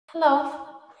Hello.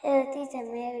 Hello, Teacher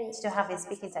Mary. To have a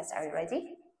speaking test. Are you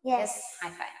ready? Yes. High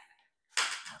five.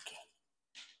 Okay.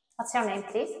 What's your name,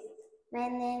 please? My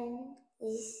name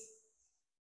is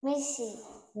Missy.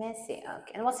 Messi.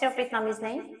 Okay. And what's your Vietnamese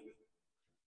name?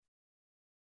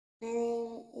 My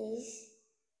name is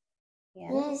Yeah.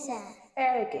 Lisa.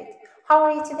 Very good. How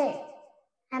are you today?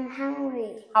 I'm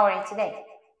hungry. How are you today?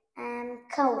 I'm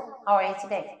cold. How are you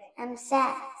today? I'm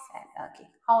sad. Sad. Okay.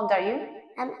 How old are you?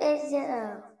 I'm 8 years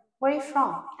old. Where are you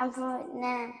from? I'm from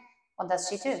Vietnam. What does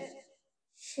she do?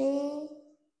 She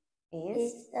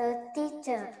is a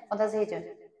teacher. What does he do?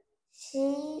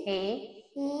 He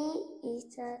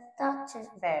is a doctor.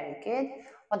 Very good.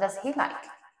 What does he like?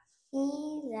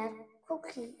 He likes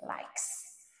cookies. Likes.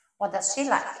 What does she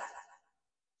like?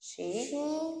 She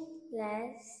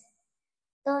likes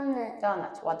donuts.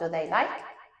 Donuts. What do they like?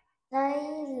 They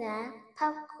like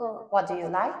popcorn. What do you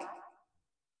like?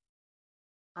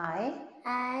 I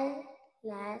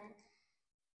like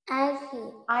ice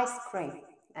cream. Ice cream.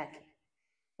 Okay.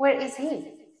 Where is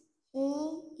he?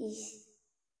 He is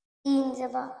in the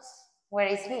bus. Where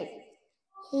is he?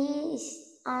 He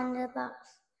is on the bus.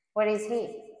 Where is he?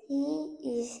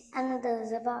 He is under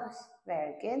the bus.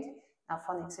 Very good. Now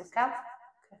phonics recap.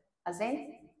 Azin.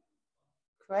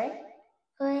 Cray.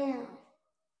 Crayon.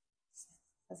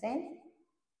 Azin.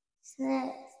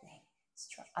 Snake.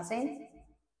 Azin.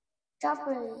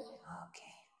 Strawberry.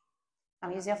 Okay. Now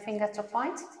use your finger to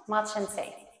point. Match and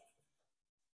say.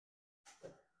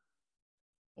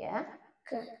 Yeah.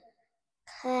 Good.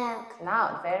 Cloud.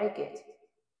 Cloud. Very good.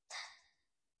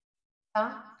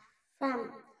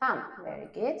 Farm. Farm. Very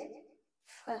good.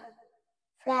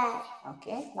 Fly.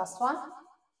 Okay. Last one.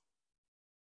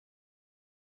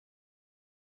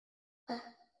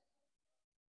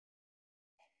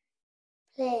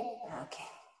 Plane. Okay.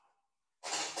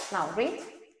 Now read.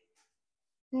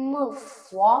 Move.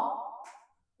 Wolf.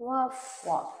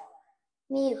 Wolf.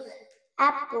 Milk.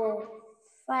 Apple.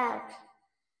 Frog.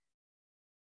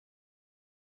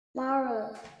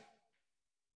 Moral.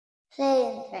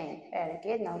 Plane. Plane. Very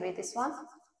good. Now read this one.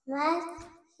 Mice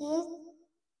hit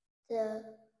the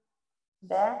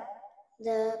back.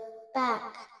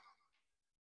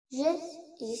 This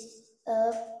is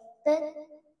a big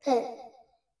pig.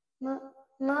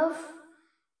 Move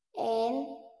and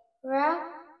rock,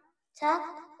 tap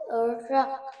or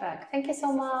rock. Right. Thank you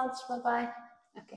so much. Bye-bye.